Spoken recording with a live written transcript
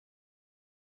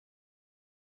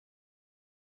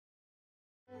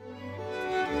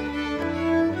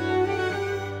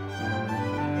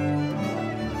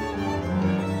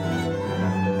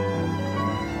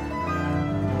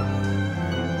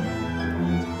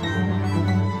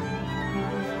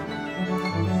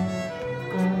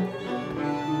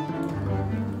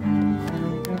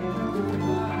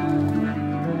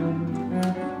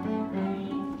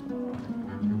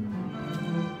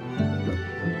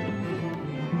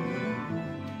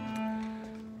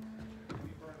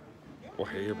Well,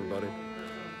 hey everybody,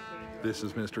 this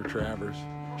is Mr. Travers.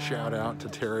 Shout out to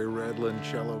Terry Redlin,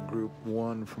 Cello Group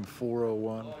 1 from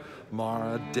 401,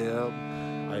 Mara, Deb,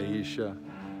 Aisha,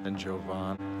 and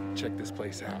Jovan. Check this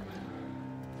place out.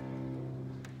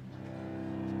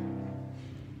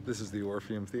 This is the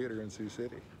Orpheum Theater in Sioux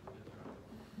City.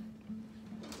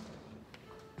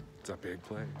 It's a big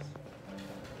place.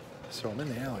 So I'm in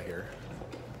the alley here.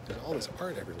 There's all this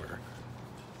art everywhere.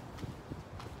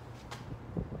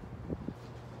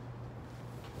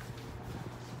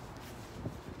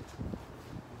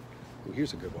 Ooh,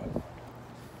 here's a good one.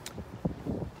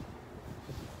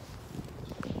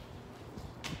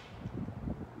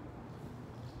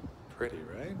 Pretty,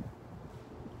 right?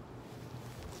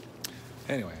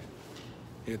 Anyway,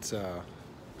 it's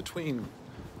between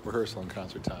rehearsal and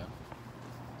concert time,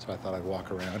 so I thought I'd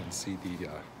walk around and see the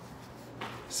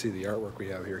artwork we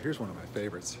have here. Here's one of my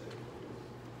favorites.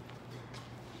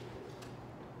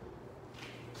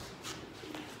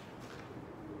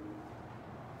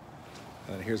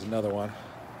 And here's another one,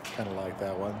 kind of like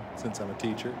that one, since I'm a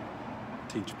teacher,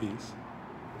 teach piece.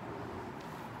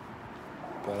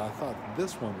 But I thought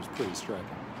this one was pretty striking.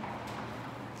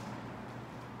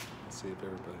 Let's see if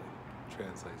everybody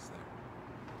translates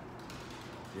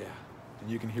there. Yeah,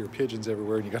 and you can hear pigeons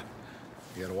everywhere, and you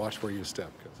gotta watch where you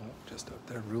step, because I'm just up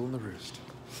there ruling the roost.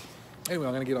 Anyway,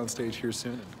 I'm gonna get on stage here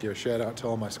soon and give a shout out to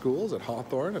all my schools at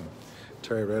Hawthorne and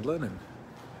Terry Redlin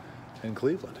and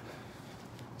Cleveland.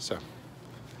 So,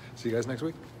 see you guys next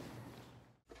week.